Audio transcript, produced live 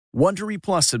Wondery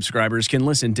Plus subscribers can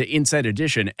listen to Inside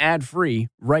Edition ad-free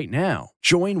right now.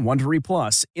 Join Wondery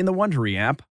Plus in the Wondery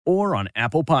app or on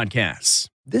Apple Podcasts.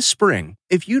 This spring,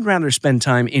 if you'd rather spend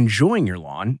time enjoying your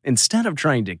lawn instead of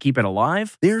trying to keep it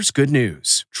alive, there's good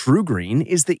news. True Green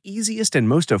is the easiest and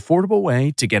most affordable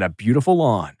way to get a beautiful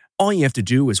lawn. All you have to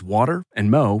do is water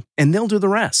and mow, and they'll do the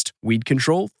rest. Weed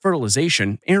control,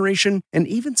 fertilization, aeration, and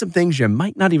even some things you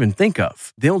might not even think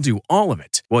of. They'll do all of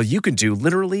it, while you can do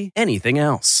literally anything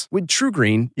else. With True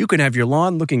Green, you can have your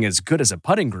lawn looking as good as a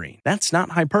putting green. That's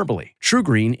not hyperbole. True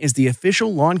Green is the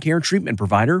official lawn care treatment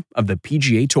provider of the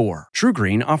PGA Tour. True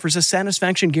Green offers a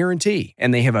satisfaction guarantee,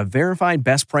 and they have a verified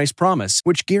best price promise,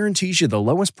 which guarantees you the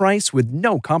lowest price with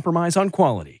no compromise on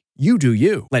quality. You do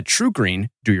you. Let True Green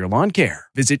do your lawn care.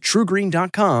 Visit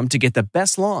TrueGreen.com to get the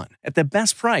best lawn at the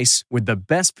best price with the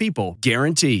best people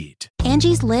guaranteed.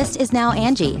 Angie's List is now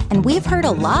Angie, and we've heard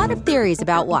a lot of theories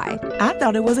about why. I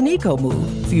thought it was an eco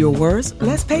move. Fewer words,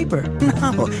 less paper.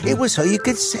 No, it was so you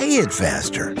could say it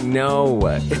faster. No,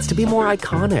 it's to be more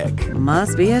iconic.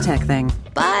 Must be a tech thing.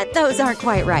 But those aren't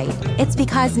quite right. It's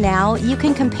because now you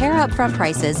can compare upfront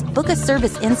prices, book a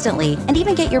service instantly, and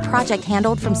even get your project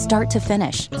handled from start to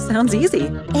finish. Sounds easy.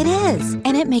 It is,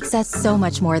 and it makes us so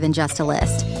much more than just a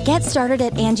list. Get started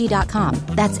at Angie.com.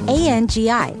 That's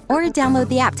ANGI, or download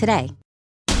the app today.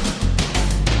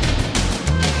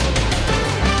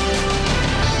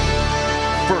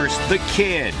 First the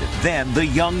kid, then the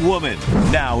young woman.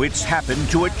 Now it's happened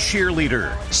to a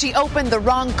cheerleader. She opened the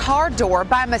wrong car door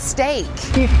by mistake.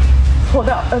 He pulled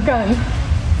out a gun,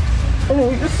 and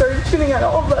then he just started shooting at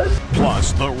all of us.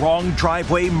 Plus the wrong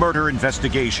driveway murder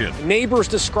investigation. Neighbors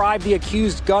describe the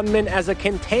accused gunman as a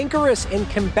cantankerous and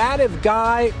combative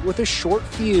guy with a short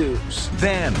fuse.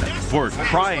 Then, for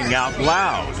crying out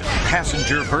loud,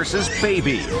 passenger versus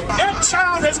baby. That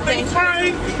child has been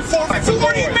crying for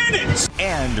 40 minutes.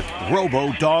 And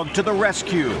Robo-Dog to the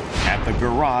rescue at the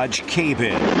garage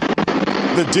cave-in.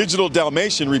 The digital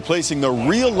Dalmatian replacing the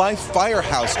real-life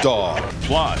firehouse dog.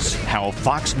 Plus, how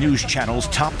Fox News Channel's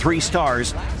top 3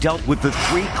 stars dealt with the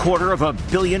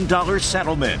 $750 million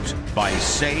settlement by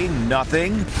saying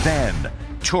nothing, then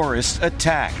tourists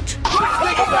attacked.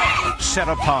 Set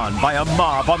upon by a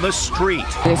mob on the street.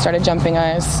 They started jumping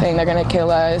us, saying they're going to kill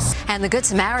us. And the Good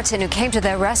Samaritan who came to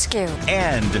their rescue.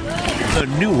 And the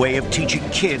new way of teaching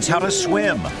kids how to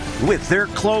swim with their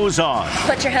clothes on.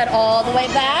 Put your head all the way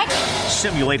back.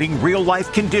 Simulating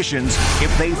real-life conditions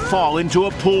if they fall into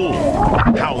a pool.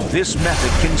 How this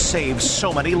method can save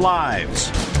so many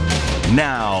lives.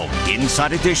 Now,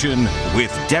 Inside Edition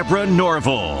with Deborah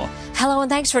Norville. Hello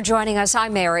and thanks for joining us.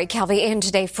 I'm Mary Calvi in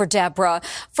today for Deborah.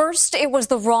 First, it was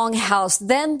the wrong house,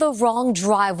 then the wrong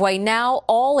driveway. Now,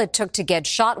 all it took to get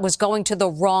shot was going to the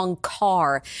wrong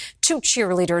car. 2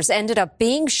 cheerleaders ended up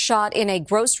being shot in a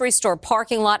grocery store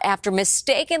parking lot after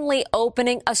mistakenly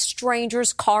opening a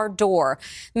stranger's car door.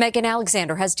 Megan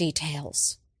Alexander has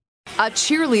details. A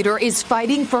cheerleader is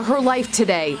fighting for her life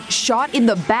today, shot in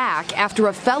the back after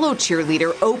a fellow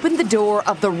cheerleader opened the door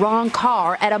of the wrong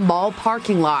car at a mall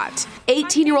parking lot.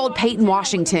 18-year-old Peyton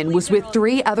Washington was with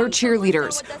 3 other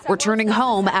cheerleaders, returning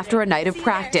home after a night of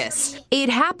practice. It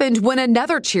happened when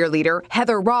another cheerleader,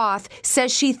 Heather Roth,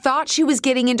 says she thought she was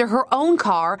getting into her own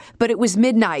car, but it was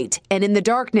midnight, and in the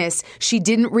darkness, she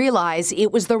didn't realize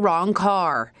it was the wrong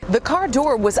car. The car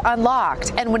door was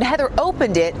unlocked, and when Heather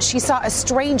opened it, she saw a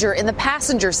stranger in the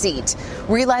passenger seat.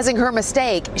 Realizing her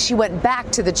mistake, she went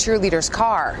back to the cheerleader's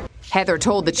car. Heather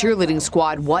told the cheerleading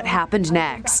squad what happened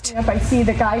next. If I see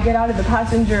the guy get out of the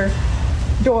passenger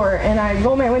door and I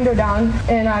roll my window down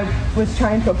and I was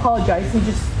trying to apologize, he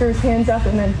just threw his hands up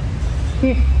and then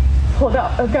he pulled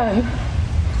out a gun.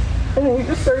 And then he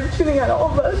just started shooting at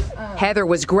all of us. Heather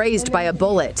was grazed by a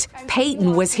bullet.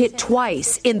 Peyton was hit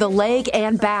twice in the leg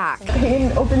and back.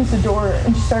 Peyton opens the door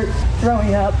and starts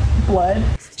throwing up blood.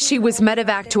 She was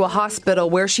medevaced to a hospital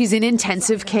where she's in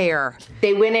intensive care.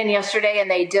 They went in yesterday and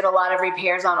they did a lot of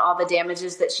repairs on all the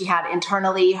damages that she had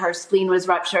internally. Her spleen was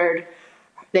ruptured.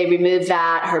 They removed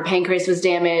that. Her pancreas was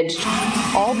damaged.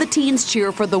 All the teens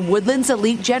cheer for the Woodlands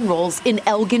Elite Generals in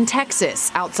Elgin,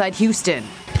 Texas, outside Houston.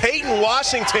 Peyton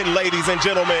Washington, ladies and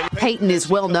gentlemen. Peyton is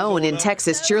well known in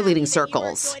Texas cheerleading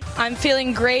circles. I'm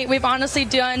feeling great. We've honestly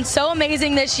done so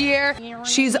amazing this year.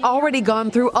 She's already gone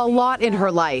through a lot in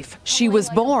her life. She was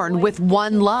born with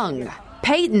 1 lung.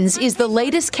 Peyton's is the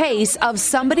latest case of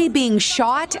somebody being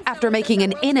shot after making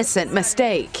an innocent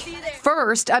mistake.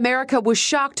 First, America was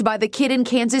shocked by the kid in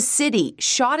Kansas City,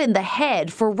 shot in the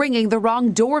head for ringing the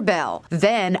wrong doorbell.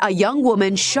 Then, a young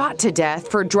woman shot to death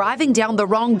for driving down the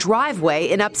wrong driveway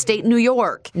in upstate New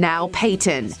York. Now,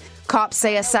 Peyton. Cops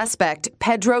say a suspect,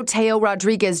 Pedro Teo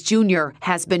Rodriguez Jr.,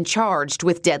 has been charged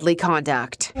with deadly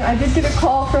conduct. I did get a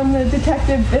call from the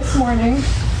detective this morning.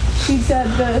 She said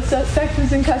the suspect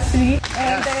was in custody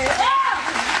and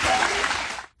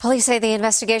Police say the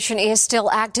investigation is still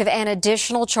active and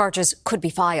additional charges could be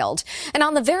filed. And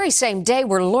on the very same day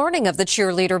we're learning of the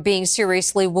cheerleader being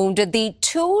seriously wounded, the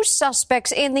two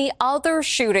suspects in the other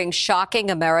shooting shocking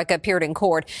America appeared in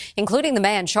court, including the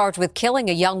man charged with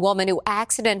killing a young woman who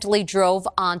accidentally drove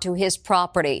onto his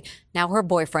property. Now her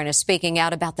boyfriend is speaking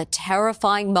out about the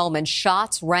terrifying moment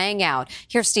shots rang out.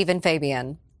 Here's Stephen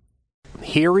Fabian.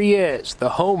 Here he is, the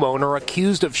homeowner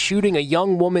accused of shooting a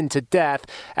young woman to death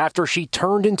after she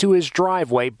turned into his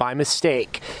driveway by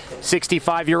mistake.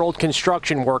 65-year-old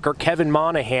construction worker Kevin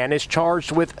Monahan is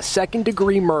charged with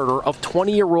second-degree murder of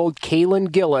 20-year-old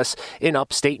Kaylin Gillis in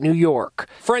upstate New York.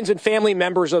 Friends and family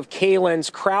members of Kaylin's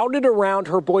crowded around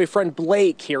her boyfriend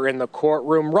Blake here in the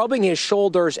courtroom, rubbing his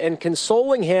shoulders and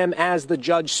consoling him as the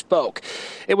judge spoke.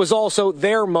 It was also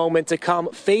their moment to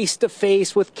come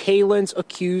face-to-face with Kaylin's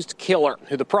accused killer,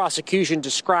 who the prosecution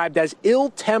described as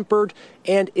ill-tempered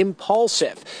and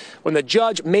impulsive. When the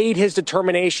judge made his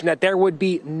determination that there would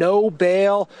be no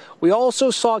bail, we also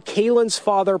saw Kaylin's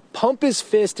father pump his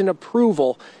fist in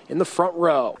approval in the front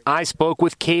row. I spoke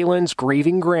with Kaylin's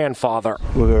grieving grandfather.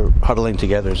 We were huddling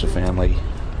together as a family,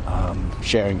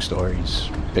 sharing stories,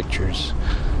 pictures,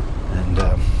 and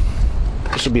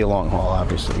this will be a long haul,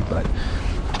 obviously, but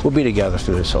we'll be together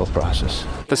through this whole process.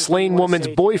 The slain woman's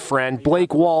boyfriend,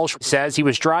 Blake Walsh, says he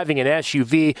was driving an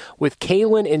SUV with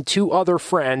Kaylin and two other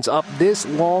friends up this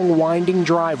long, winding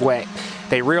driveway.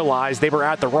 They realized they were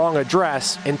at the wrong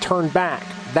address and turned back.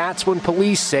 That's when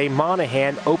police say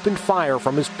Monahan opened fire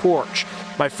from his porch.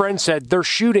 My friend said, "They're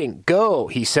shooting. Go,"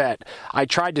 he said. I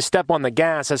tried to step on the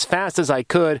gas as fast as I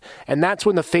could, and that's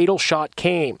when the fatal shot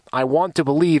came. I want to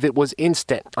believe it was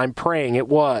instant. I'm praying it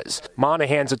was.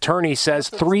 Monahan's attorney says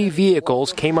 3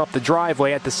 vehicles came up the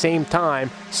driveway at the same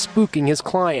time, spooking his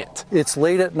client. It's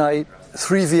late at night.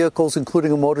 3 vehicles,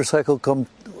 including a motorcycle, come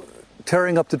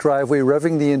tearing up the driveway,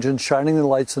 revving the engine, shining the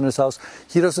lights in his house.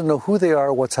 He doesn't know who they are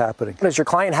or what's happening. Does your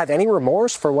client have any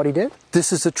remorse for what he did?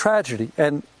 This is a tragedy,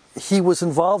 and he was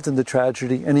involved in the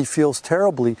tragedy, and he feels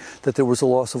terribly that there was a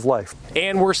loss of life.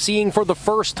 And we're seeing for the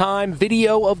first time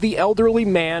video of the elderly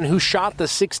man who shot the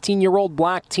 16-year-old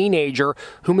black teenager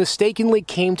who mistakenly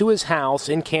came to his house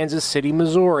in Kansas City,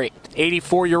 Missouri.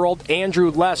 84-year-old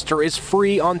Andrew Lester is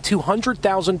free on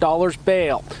 $200,000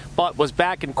 bail, but was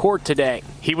back in court today.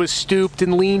 He was stooped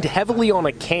and leaned heavily on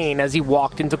a cane as he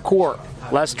walked into court.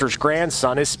 Lester's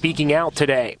grandson is speaking out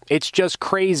today. "It's just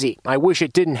crazy. I wish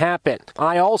it didn't happen.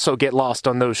 I also get lost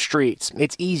on those streets.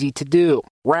 It's easy to do."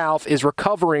 Ralph is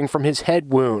recovering from his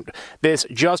head wound. This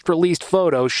just-released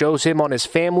photo shows him on his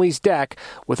family's deck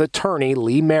with attorney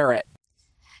Lee Merritt.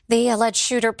 The alleged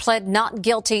shooter pled not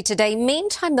guilty today.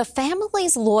 Meantime, the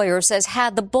family's lawyer says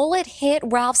had the bullet hit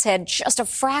Ralph's head just a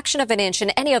fraction of an inch in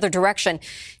any other direction,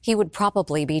 he would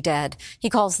probably be dead. He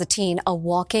calls the teen a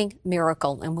walking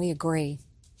miracle, and we agree.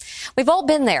 We've all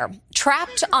been there,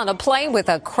 trapped on a plane with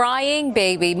a crying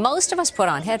baby. Most of us put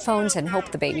on headphones and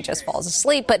hope the baby just falls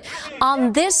asleep. But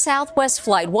on this Southwest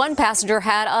flight, one passenger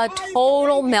had a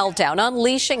total meltdown,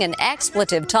 unleashing an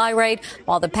expletive tirade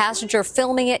while the passenger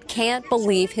filming it can't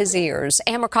believe his ears.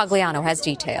 Amber Cogliano has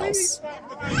details.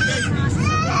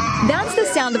 That's the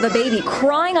sound of a baby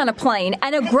crying on a plane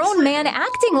and a grown man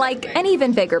acting like an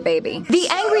even bigger baby. The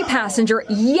angry passenger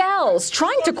yells,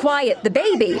 trying to quiet the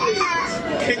baby.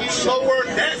 Can you lower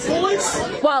that voice?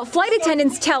 While flight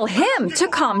attendants tell him to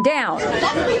calm down.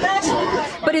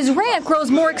 But his rant grows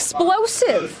more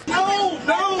explosive. No.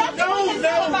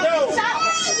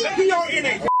 We are in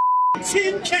a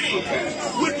tin can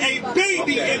with a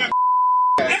baby in a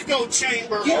echo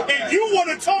chamber, and you want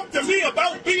to talk to me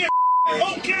about being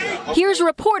okay? Here's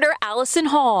reporter Allison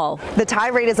Hall. The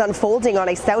tirade is unfolding on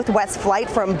a Southwest flight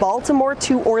from Baltimore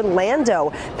to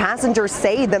Orlando. Passengers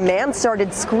say the man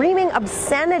started screaming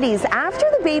obscenities after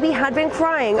the baby had been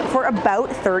crying for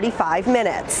about 35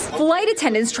 minutes. Flight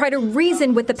attendants try to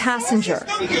reason with the passenger.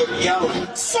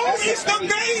 So is the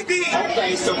baby!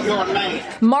 Okay, so your name.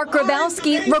 Mark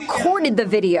Grabowski recorded the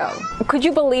video. Could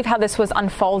you believe how this was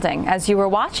unfolding as you were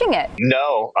watching it?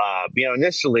 No.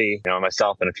 Initially,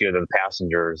 myself and a few of the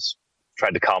passengers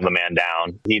tried to calm the man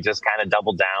down. He just kind of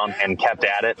doubled down and kept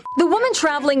at it. The woman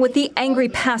traveling with the angry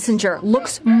passenger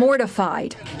looks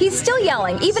mortified. He's still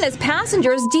yelling, even as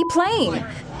passengers deplane.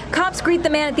 Cops greet the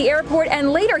man at the airport,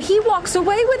 and later he walks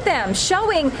away with them,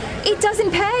 showing it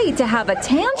doesn't pay to have a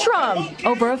tantrum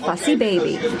over a fussy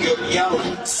baby.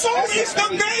 So is the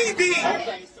baby!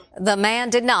 The man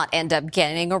did not end up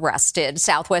getting arrested.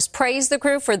 Southwest praised the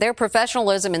crew for their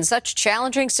professionalism in such a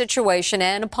challenging situation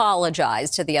and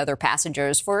apologized to the other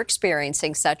passengers for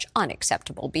experiencing such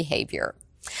unacceptable behavior.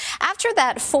 After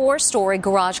that 4-story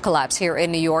garage collapse here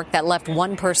in New York that left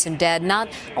one person dead, not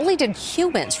only did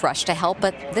humans rush to help,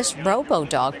 but this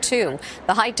robo-dog, too.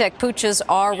 The high-tech pooches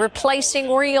are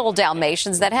replacing real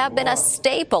Dalmatians that have been a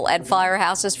staple at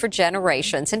firehouses for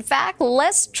generations. In fact,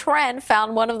 Les Trent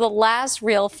found one of the last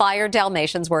real fire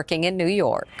Dalmatians working in New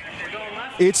York.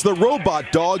 It's the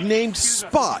robot dog named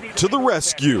Spot to the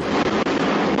rescue.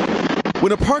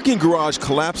 When a parking garage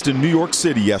collapsed in New York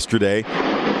City yesterday,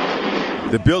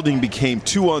 the building became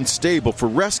too unstable for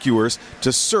rescuers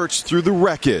to search through the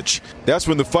wreckage. That's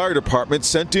when the fire department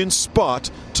sent in Spot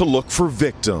to look for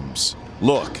victims.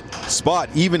 Look, Spot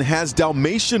even has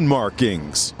Dalmatian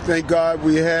markings. Thank God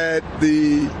we had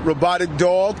the robotic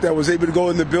dog that was able to go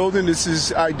in the building. This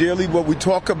is ideally what we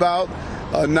talk about,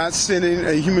 not sending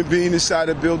a human being inside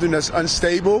a building that's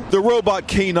unstable. The robot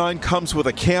canine comes with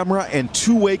a camera and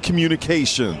two-way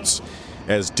communications.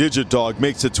 As DigitDog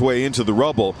makes its way into the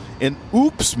rubble, an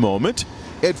oops moment,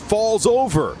 it falls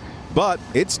over. But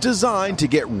it's designed to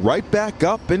get right back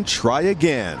up and try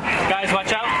again. Guys,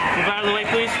 watch out. Move out of the way,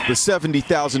 please. The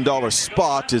 $70,000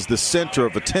 Spot is the center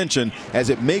of attention as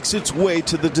it makes its way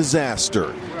to the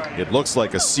disaster. It looks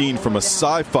like a scene from a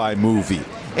sci-fi movie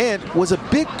and was a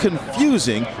bit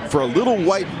confusing for a little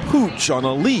white pooch on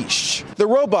a leash. The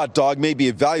robot dog may be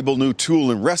a valuable new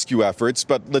tool in rescue efforts,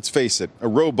 but let's face it, a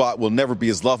robot will never be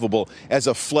as lovable as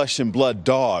a flesh and blood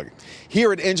dog.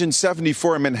 Here at Engine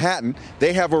 74 in Manhattan,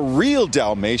 they have a real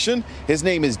Dalmatian. His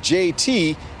name is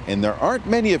JT, and there aren't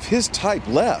many of his type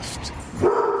left.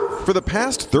 For the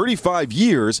past 35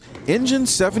 years, Engine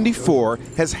 74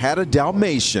 has had a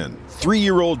Dalmatian.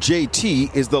 3-year-old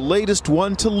JT is the latest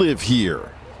one to live here.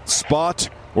 Spot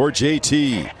or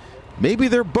JT, maybe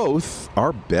they're both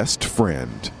our best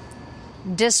friend.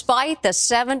 Despite the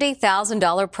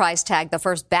 $70,000 price tag, the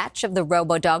first batch of the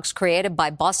robo-dogs created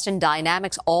by Boston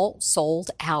Dynamics all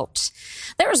sold out.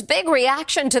 There's big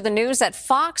reaction to the news that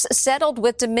Fox settled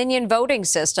with Dominion Voting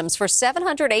Systems for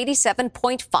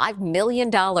 $787.5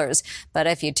 million. But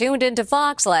if you tuned into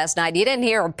Fox last night, you didn't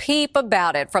hear a peep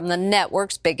about it from the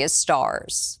network's biggest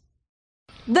stars.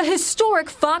 The historic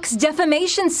Fox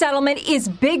defamation settlement is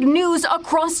big news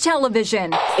across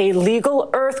television. A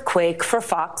legal earthquake for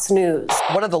Fox News.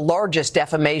 One of the largest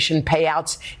defamation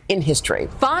payouts in history.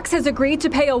 Fox has agreed to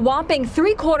pay a whopping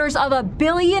 $750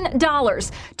 million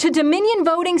to Dominion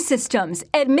Voting Systems,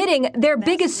 admitting their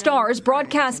biggest stars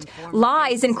broadcast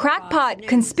lies and crackpot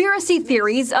conspiracy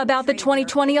theories about the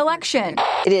 2020 election.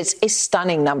 It is a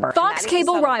stunning number. Fox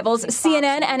cable rivals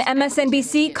CNN and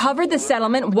MSNBC covered the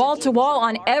settlement wall to wall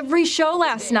on every show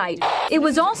last night. It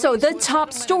was also the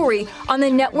top story on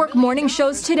the network morning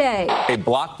shows today. A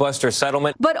blockbuster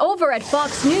settlement. But over at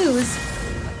Fox News,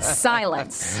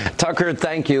 silence. Tucker,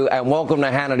 thank you, and welcome to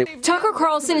Hannity. Tucker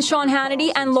Carlson, Sean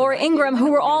Hannity, and Laura Ingraham, who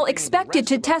were all expected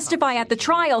to testify at the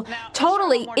trial,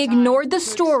 totally ignored the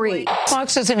story.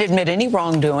 Fox doesn't admit any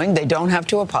wrongdoing. They don't have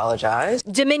to apologize.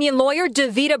 Dominion lawyer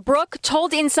Davita Brooke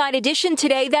told Inside Edition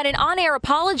today that an on-air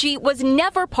apology was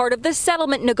never part of the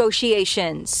settlement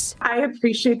negotiations. I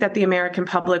appreciate that the American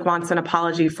public wants an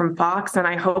apology from Fox, and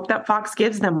I hope that Fox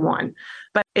gives them one.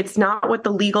 But it's not what the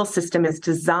legal system is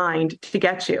designed to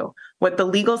get you. What the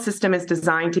legal system is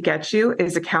designed to get you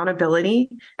is accountability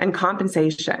and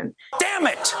compensation. Damn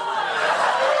it!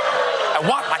 I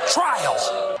want my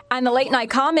trial. And the late night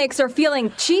comics are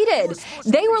feeling cheated.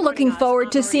 They were looking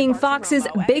forward to seeing Fox's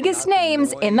biggest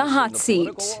names in the hot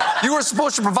seat. You were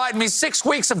supposed to provide me 6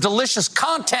 weeks of delicious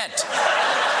content.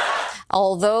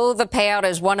 Although the payout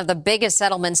is one of the biggest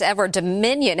settlements ever,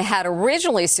 Dominion had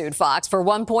originally sued Fox for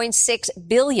 $1.6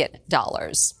 billion.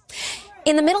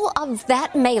 In the middle of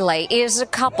that melee is a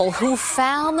couple who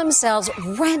found themselves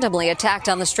randomly attacked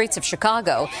on the streets of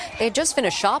Chicago. They had just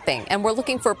finished shopping and were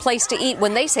looking for a place to eat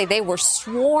when they say they were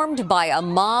swarmed by a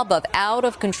mob of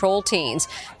out-of-control teens.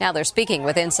 Now they're speaking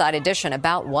with Inside Edition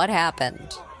about what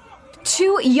happened.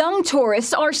 2 young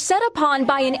tourists are set upon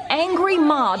by an angry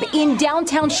mob in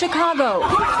downtown Chicago.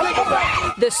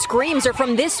 The screams are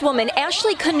from this woman,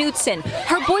 Ashley Knutson.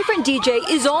 Her boyfriend DJ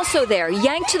is also there,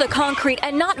 yanked to the concrete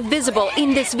and not visible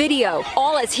in this video,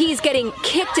 all as he's getting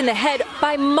kicked in the head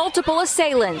by multiple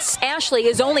assailants. Ashley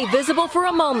is only visible for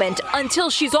a moment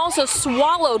until she's also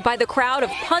swallowed by the crowd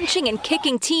of punching and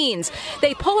kicking teens.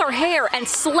 They pull her hair and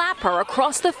slap her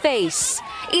across the face.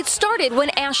 It started when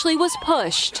Ashley was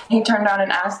pushed. He turned around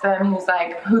and asked them, he was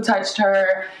like, who touched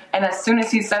her? And as soon as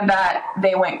he said that,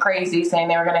 they went crazy, saying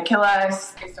they were going to kill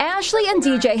us. Ashley and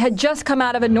DJ had just come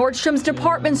out of a Nordstrom's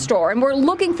department store and were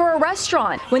looking for a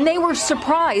restaurant when they were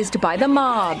surprised by the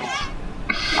mob.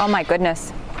 Oh my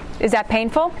goodness. Is that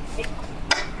painful?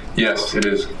 Yes, it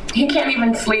is. He can't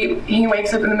even sleep. He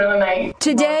wakes up in the middle of the night.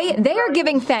 Today, they are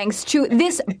giving thanks to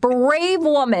this brave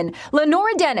woman,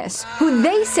 Lenora Dennis, who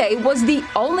they say was the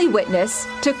only witness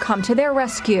to come to their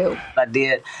rescue. I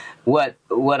did what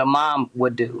a mom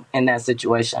would do in that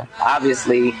situation.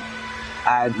 Obviously,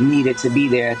 I needed to be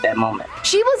there at that moment.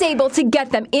 She was able to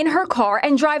get them in her car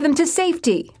and drive them to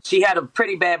safety. She had a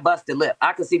pretty bad busted lip.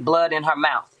 I could see blood in her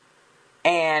mouth.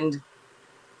 And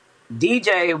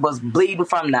DJ was bleeding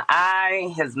from the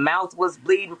eye. His mouth was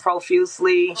bleeding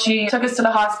profusely. She took us to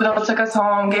the hospital, took us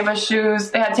home, gave us shoes.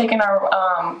 They had taken our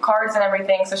cards and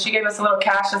everything, so she gave us a little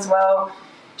cash as well.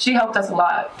 She helped us a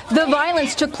lot. The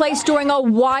violence took place during a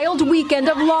wild weekend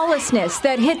of lawlessness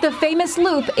that hit the famous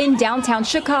Loop in downtown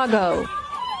Chicago.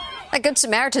 A Good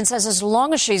Samaritan says as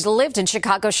long as she's lived in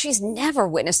Chicago, she's never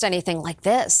witnessed anything like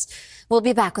this. We'll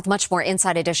be back with much more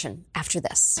Inside Edition after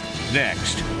this.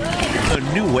 Next, a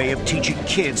new way of teaching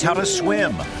kids how to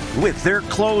swim with their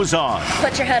clothes on.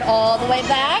 Put your head all the way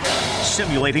back.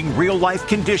 Simulating real-life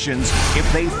conditions if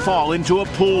they fall into a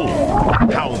pool.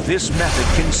 How this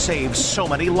method can save so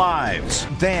many lives.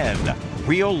 Then,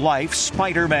 real-life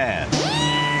Spider-Man.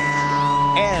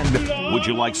 And would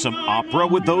you like some opera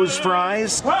with those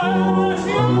fries?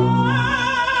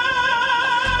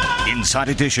 Inside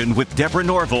Edition with Deborah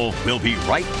Norville. We'll be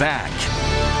right back.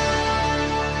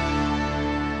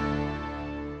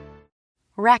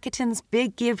 Rakuten's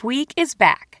Big Give Week is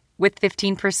back with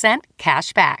 15%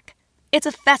 cash back. It's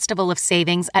a festival of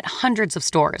savings at hundreds of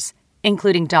stores,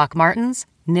 including Doc Martens,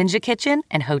 Ninja Kitchen,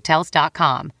 and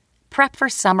Hotels.com. Prep for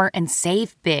summer and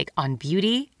save big on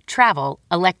beauty, travel,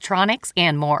 electronics,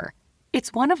 and more.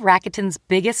 It's one of Rakuten's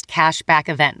biggest cash back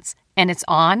events, and it's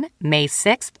on May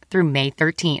 6th through May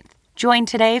 13th. Join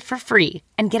today for free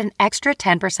and get an extra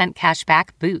 10% cash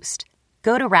back boost.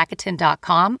 Go to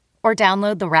Rakuten.com or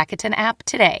download the Rakuten app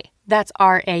today. That's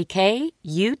Rakuten.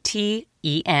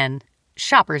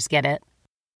 Shoppers get it.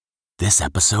 This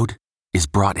episode is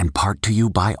brought in part to you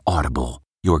by Audible,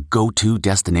 your go-to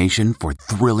destination for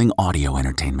thrilling audio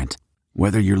entertainment.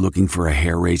 Whether you're looking for a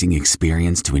hair-raising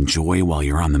experience to enjoy while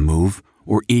you're on the move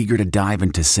or eager to dive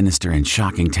into sinister and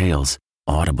shocking tales,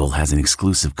 Audible has an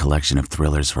exclusive collection of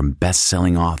thrillers from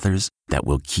best-selling authors that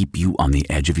will keep you on the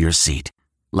edge of your seat.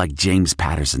 Like James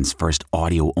Patterson's first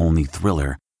audio-only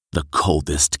thriller, The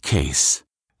Coldest Case.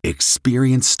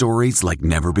 Experience stories like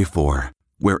never before,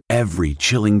 where every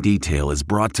chilling detail is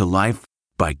brought to life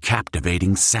by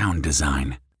captivating sound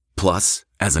design. Plus,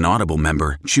 as an Audible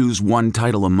member, choose one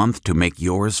title a month to make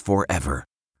yours forever.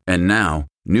 And now,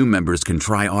 new members can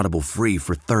try Audible free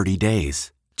for 30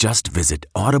 days. Just visit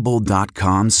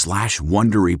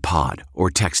audible.com/WonderyPod or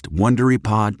text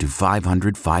WonderyPod to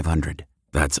 500-500.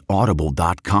 That's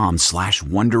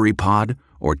audible.com/WonderyPod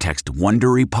or text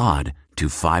WonderyPod to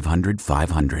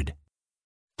 500-500.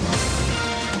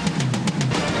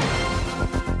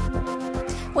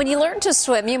 When you learn to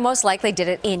swim, you most likely did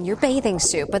it in your bathing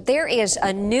suit. But there is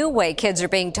a new way kids are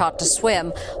being taught to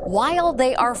swim while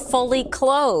they are fully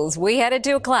clothed. We headed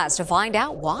to a class to find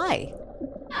out why.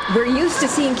 We're used to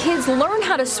seeing kids learn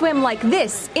how to swim like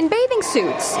this in bathing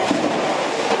suits.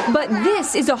 But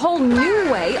this is a whole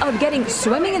new way of getting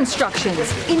swimming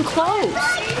instructions in clothes.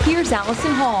 Here's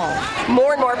Allison Hall.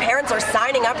 More and more parents are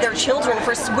signing up their children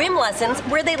for swim lessons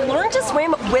where they learn to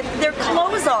swim with their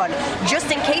clothes on.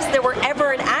 Just in case there were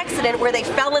ever an accident where they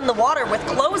fell in the water with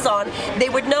clothes on, they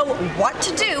would know what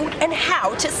to do and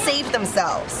how to save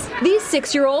themselves. These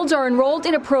 6-year-olds are enrolled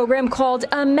in a program called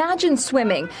Imagine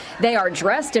Swimming. They are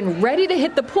dressed and ready to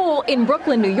hit the pool in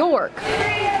Brooklyn, New York.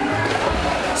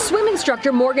 Swim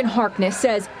instructor Morgan Harkness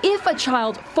says if a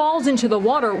child falls into the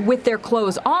water with their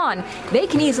clothes on, they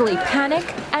can easily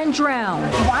panic and drown.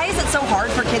 Why is it so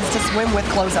hard for kids to swim with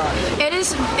clothes on?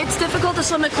 It's difficult to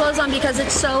swim with clothes on because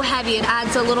it's so heavy. It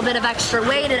adds a little bit of extra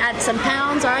weight. It adds some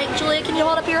pounds. All right, Julia, can you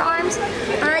hold up your arms?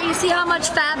 All right, you see how much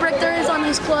fabric there is on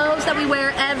these clothes that we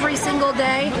wear every single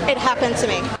day? It happened to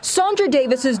me. Sandra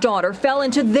Davis's daughter fell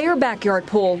into their backyard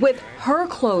pool with her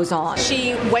clothes on.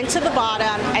 She went to the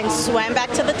bottom and swam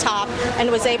back to the top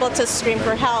and was able to scream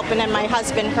for help, and then my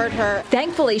husband heard her.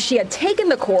 Thankfully, she had taken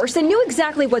the course and knew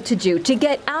exactly what to do to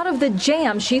get out of the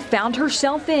jam she found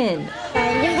herself in.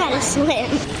 I knew how to swim.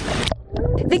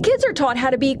 The kids are taught how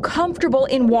to be comfortable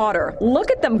in water.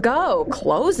 Look at them go,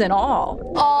 clothes and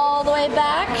all. All the way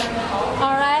back.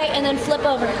 All right, and then flip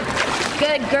over.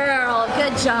 Good girl.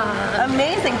 Good job.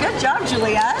 Amazing. Good job,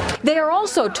 Juliet. They are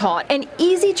also taught an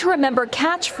easy-to-remember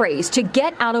catchphrase to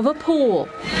get out of a pool.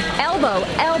 Elbow,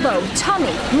 elbow,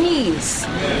 tummy, knees.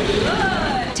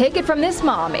 Take it from this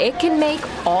mom. It can make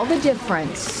all the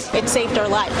difference. It saved our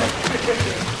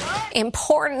life.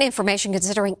 Important information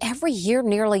considering every year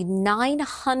nearly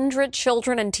 900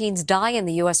 children and teens die in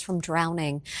the U.S. from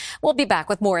drowning. We'll be back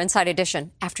with more Inside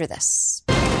Edition after this.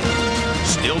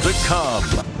 Still to come,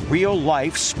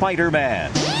 real-life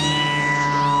Spider-Man.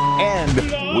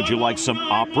 And would you like some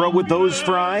opera with those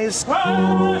fries?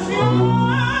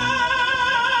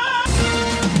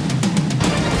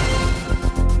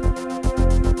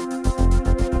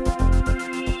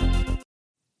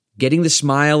 Getting the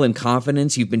smile and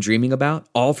confidence you've been dreaming about,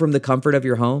 all from the comfort of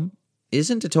your home,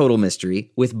 isn't a total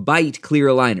mystery with Byte clear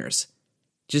aligners.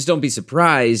 Just don't be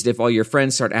surprised if all your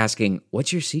friends start asking,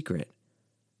 "What's your secret?"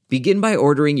 Begin by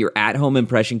ordering your at-home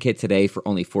impression kit today for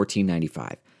only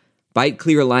 $14.95. Byte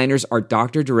clear aligners are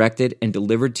doctor-directed and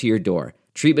delivered to your door.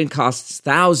 Treatment costs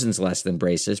thousands less than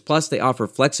braces, plus they offer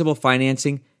flexible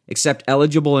financing, accept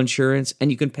eligible insurance,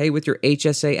 and you can pay with your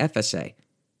HSA FSA.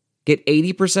 Get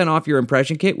 80% off your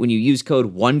impression kit when you use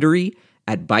code WONDERY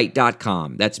at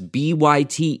Byte.com. That's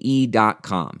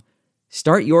BYTE.com.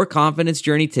 Start your confidence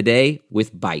journey today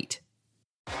with Byte.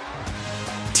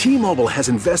 T-Mobile has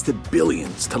invested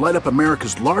billions to light up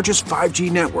America's largest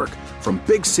 5G network, from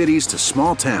big cities to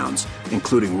small towns,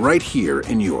 including right here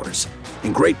in yours.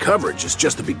 And great coverage is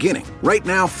just the beginning. Right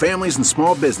now, families and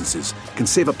small businesses can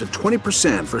save up to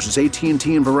 20% versus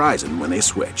AT&T and Verizon when they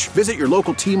switch. Visit your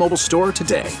local T-Mobile store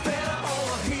today.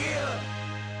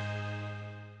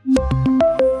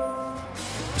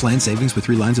 Plan savings with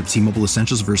 3 lines of T-Mobile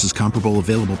Essentials versus comparable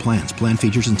available plans. Plan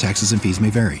features and taxes and fees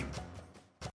may vary.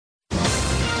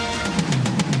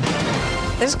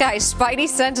 This guy's spidey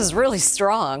sense is really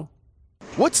strong.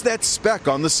 What's that speck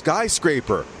on the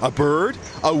skyscraper? A bird?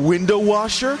 A window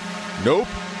washer? Nope.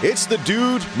 It's the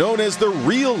dude known as the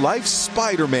real-life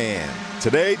Spider-Man.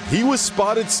 Today, he was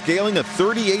spotted scaling a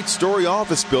 38-story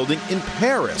office building in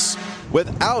Paris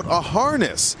without a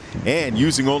harness and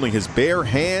using only his bare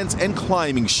hands and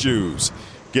climbing shoes.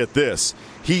 Get this,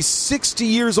 he's 60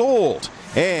 years old,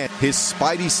 and his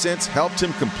spidey sense helped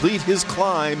him complete his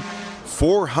climb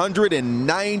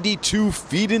 492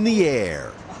 feet in the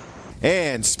air.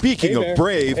 And speaking of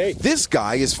brave, this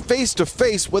guy is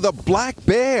face-to-face with a black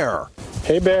bear.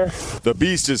 Hey, bear. The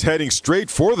beast is heading straight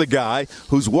for the guy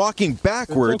who's walking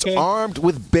backwards, armed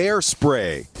with bear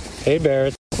spray. Hey,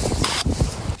 bear.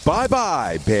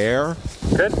 Bye-bye, bear.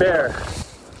 Good bear.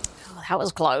 Oh, that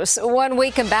was close. When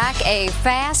we come back, a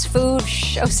fast food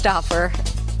showstopper.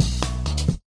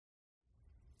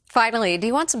 Finally, do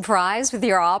you want some fries with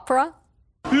your opera?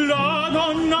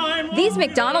 These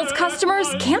McDonald's customers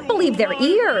can't believe their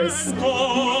ears.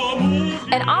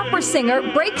 An opera singer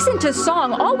breaks into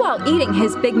song all while eating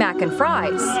his Big Mac and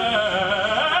fries.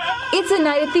 It's a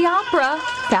night at the opera,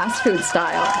 fast food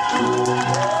style.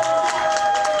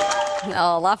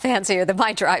 Oh, a lot fancier than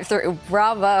my drive-thru.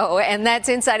 Bravo. And that's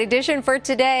Inside Edition for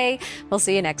today. We'll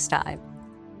see you next time.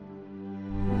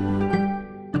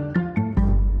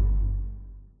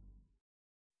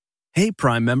 Hey,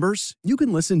 Prime members, you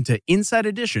can listen to Inside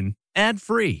Edition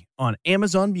ad-free on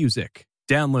Amazon Music.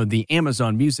 Download the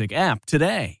Amazon Music app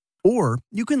today. Or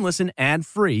you can listen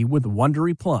ad-free with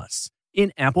Wondery Plus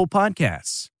in Apple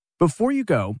Podcasts. Before you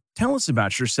go, tell us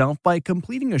about yourself by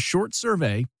completing a short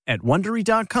survey at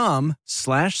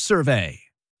Wondery.com/survey.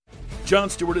 Jon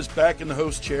Stewart is back in the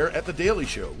host chair at The Daily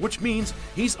Show, which means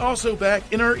he's also back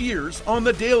in our ears on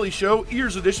The Daily Show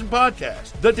Ears Edition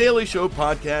podcast. The Daily Show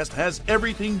podcast has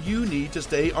everything you need to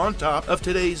stay on top of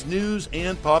today's news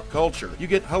and pop culture. You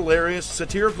get hilarious,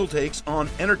 satirical takes on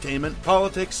entertainment,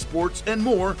 politics, sports, and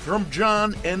more from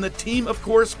Jon and the team of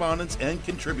correspondents and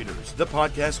contributors. The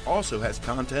podcast also has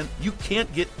content you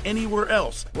can't get anywhere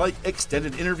else, like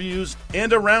extended interviews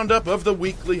and a roundup of the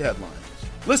weekly headlines.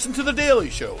 Listen to The Daily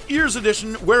Show, Ears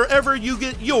Edition, wherever you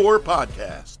get your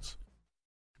podcasts.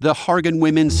 The Hargan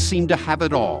women seem to have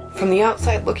it all. From the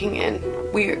outside looking in,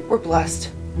 we were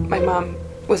blessed. My mom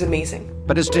was amazing.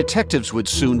 But as detectives would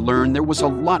soon learn, there was a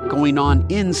lot going on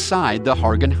inside the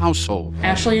Hargan household.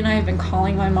 Ashley and I have been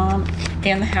calling my mom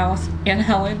and the house and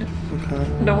Helen.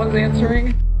 No one's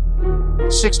answering.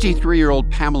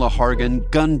 63-year-old Pamela Hargan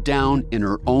gunned down in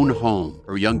her own home.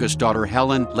 Her youngest daughter,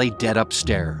 Helen, lay dead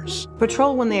upstairs.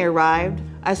 Patrol, when they arrived,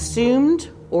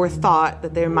 assumed or thought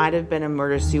that there might have been a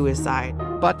murder-suicide.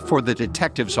 But for the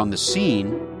detectives on the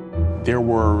scene, There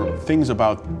were things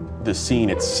about the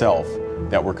scene itself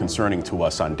that were concerning to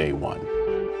us on day one.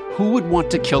 Who would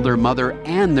want to kill their mother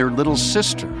and their little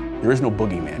sister? There is no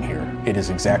boogeyman here. It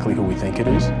is exactly who we think it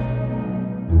is.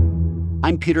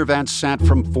 I'm Peter Van Sant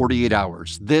from 48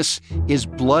 Hours. This is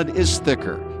Blood is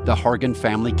Thicker, the Hargan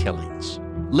Family Killings.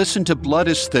 Listen to Blood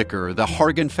is Thicker, the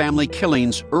Hargan Family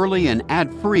Killings early and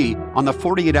ad-free on the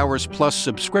 48 Hours Plus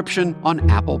subscription on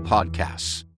Apple Podcasts.